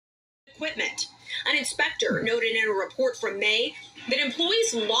equipment. An inspector noted in a report from May that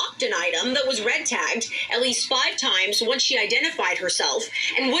employees locked an item that was red tagged at least 5 times once she identified herself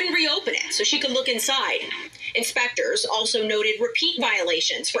and wouldn't reopen it so she could look inside. Inspectors also noted repeat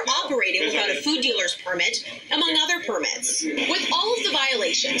violations for operating without a food dealer's permit, among other permits. With all of the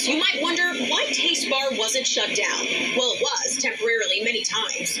violations, you might wonder why Taste Bar wasn't shut down. Well, it was, temporarily, many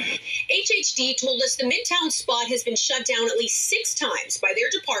times. HHD told us the Midtown spot has been shut down at least 6 times by their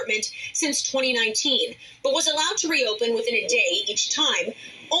department since 2019, but was allowed to reopen within a day each time,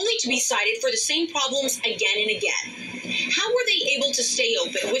 only to be cited for the same problems again and again. How were they able to stay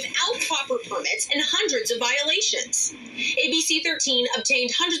open without proper permits and hundreds of violations? ABC 13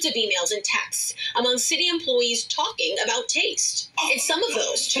 obtained hundreds of emails and texts among city employees talking about Taste. In some of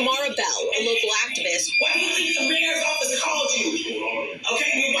those, Tamara Bell, a local activist, why do you think the mayor's office called you?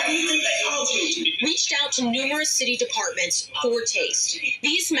 Okay, why do you think they called you? Reached out to numerous city departments for Taste.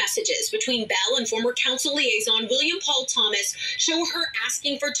 These messages between Bell and former council liaison William Paul Thomas show her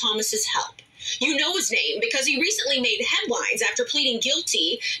asking for Thomas's help. You know his name because he recently made headlines after pleading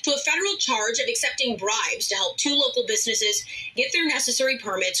guilty to a federal charge of accepting bribes to help 2 local businesses get their necessary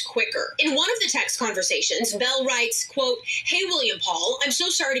permits quicker. In one of the text conversations, Bell writes, quote, "Hey, William Paul, I'm so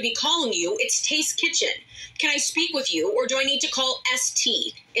sorry to be calling you. It's Taste Kitchen. Can I speak with you or do I need to call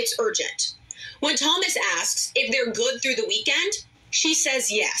ST? It's urgent." When Thomas asks if they're good through the weekend, she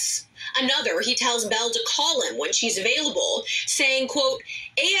says yes. Another, he tells Bell to call him when she's available, saying, quote,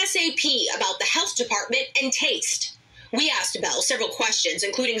 ASAP about the health department and Taste. We asked Bell several questions,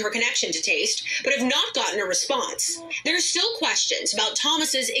 including her connection to Taste, but have not gotten a response. There are still questions about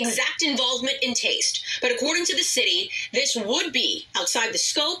Thomas's exact involvement in Taste, but according to the city, this would be outside the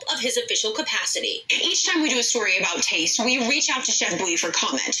scope of his official capacity. Each time we do a story about Taste, we reach out to Chef Bouie for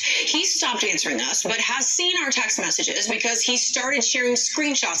comment. He stopped answering us, but has seen our text messages because he started sharing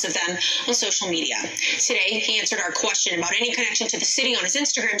screenshots of them on social media. Today, he answered our question about any connection to the city on his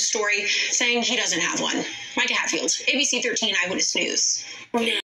Instagram story, saying he doesn't have one. Micah Hatfield, ABC 13 Eyewitness News.